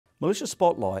Militia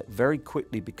Spotlight very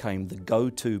quickly became the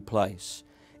go-to place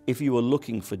if you were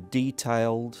looking for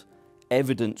detailed,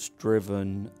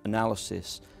 evidence-driven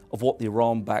analysis of what the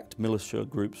Iran-backed militia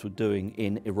groups were doing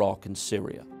in Iraq and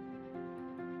Syria.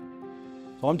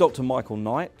 So I'm Dr. Michael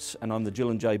Knight, and I'm the Jill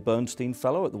and J. Bernstein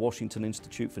Fellow at the Washington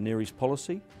Institute for Near East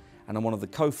Policy, and I'm one of the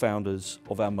co-founders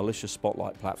of our Militia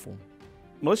Spotlight platform.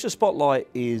 Militia Spotlight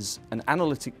is an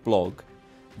analytic blog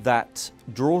that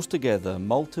draws together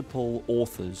multiple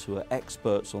authors who are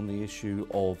experts on the issue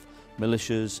of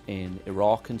militias in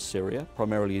Iraq and Syria,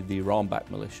 primarily the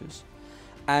Iran-backed militias.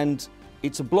 And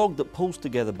it's a blog that pulls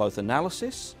together both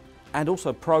analysis and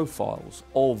also profiles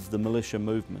of the militia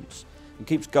movements and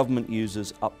keeps government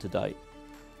users up to date.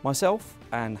 Myself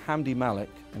and Hamdi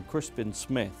Malik and Crispin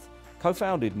Smith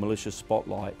co-founded Militia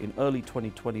Spotlight in early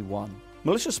 2021.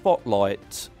 Militia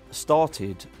Spotlight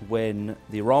started when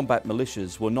the Iran-backed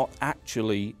militias were not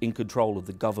actually in control of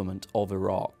the government of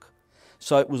Iraq.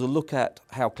 So it was a look at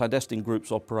how clandestine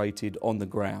groups operated on the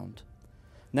ground.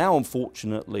 Now,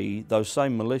 unfortunately, those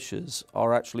same militias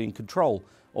are actually in control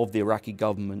of the Iraqi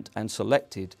government and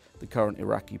selected the current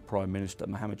Iraqi Prime Minister,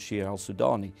 Mohammed Shia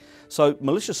al-Sudani. So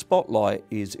Militia Spotlight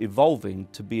is evolving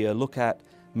to be a look at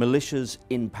militias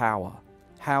in power,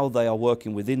 how they are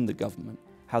working within the government,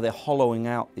 how they're hollowing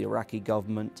out the Iraqi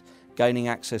government, gaining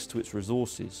access to its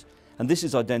resources, and this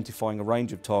is identifying a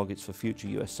range of targets for future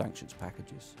US sanctions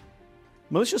packages.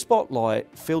 Militia Spotlight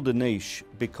filled a niche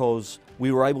because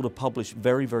we were able to publish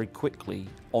very, very quickly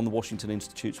on the Washington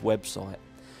Institute's website.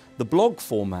 The blog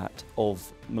format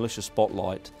of Militia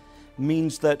Spotlight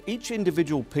means that each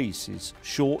individual piece is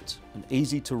short and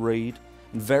easy to read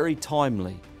and very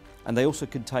timely, and they also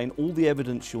contain all the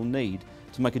evidence you'll need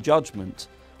to make a judgment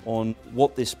on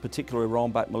what this particular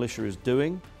Iran-backed militia is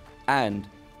doing and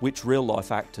which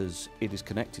real-life actors it is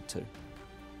connected to.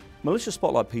 Militia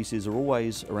Spotlight pieces are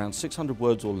always around 600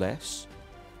 words or less,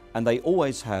 and they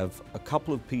always have a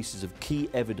couple of pieces of key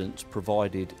evidence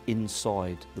provided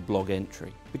inside the blog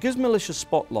entry. Because Militia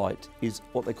Spotlight is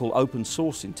what they call open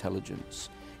source intelligence,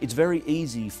 it's very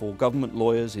easy for government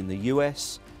lawyers in the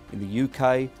US, in the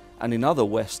UK, and in other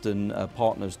Western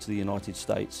partners to the United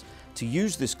States to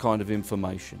use this kind of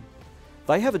information.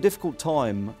 They have a difficult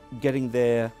time getting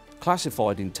their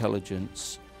classified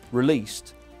intelligence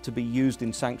released to be used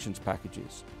in sanctions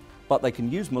packages, but they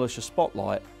can use Militia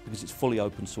Spotlight because it's fully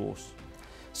open source.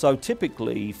 So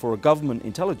typically for a government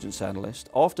intelligence analyst,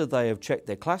 after they have checked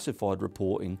their classified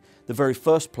reporting, the very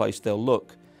first place they'll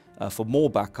look for more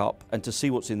backup and to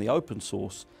see what's in the open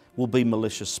source will be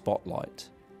Militia Spotlight.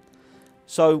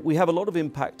 So we have a lot of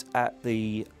impact at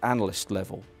the analyst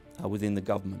level within the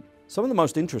government. Some of the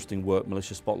most interesting work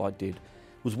Militia Spotlight did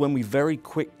was when we very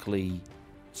quickly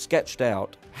sketched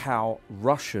out how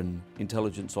Russian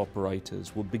intelligence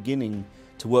operators were beginning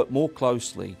to work more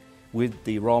closely with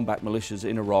the Iran-backed militias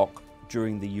in Iraq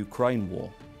during the Ukraine war.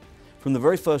 From the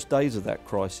very first days of that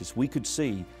crisis, we could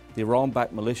see the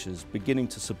Iran-backed militias beginning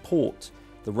to support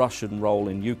the Russian role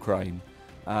in Ukraine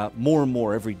more and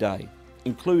more every day,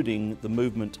 including the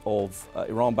movement of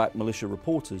Iran-backed militia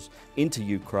reporters into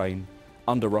Ukraine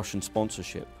under Russian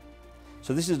sponsorship.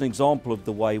 So this is an example of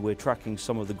the way we're tracking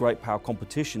some of the great power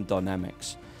competition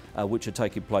dynamics which are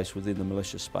taking place within the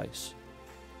militia space.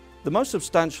 The most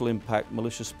substantial impact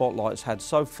Militia Spotlight has had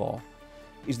so far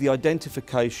is the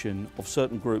identification of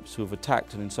certain groups who have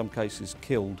attacked and in some cases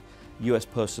killed US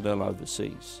personnel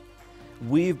overseas.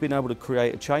 We've been able to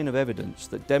create a chain of evidence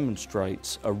that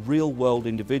demonstrates a real-world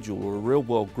individual or a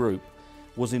real-world group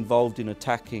was involved in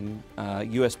attacking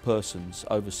US persons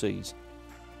overseas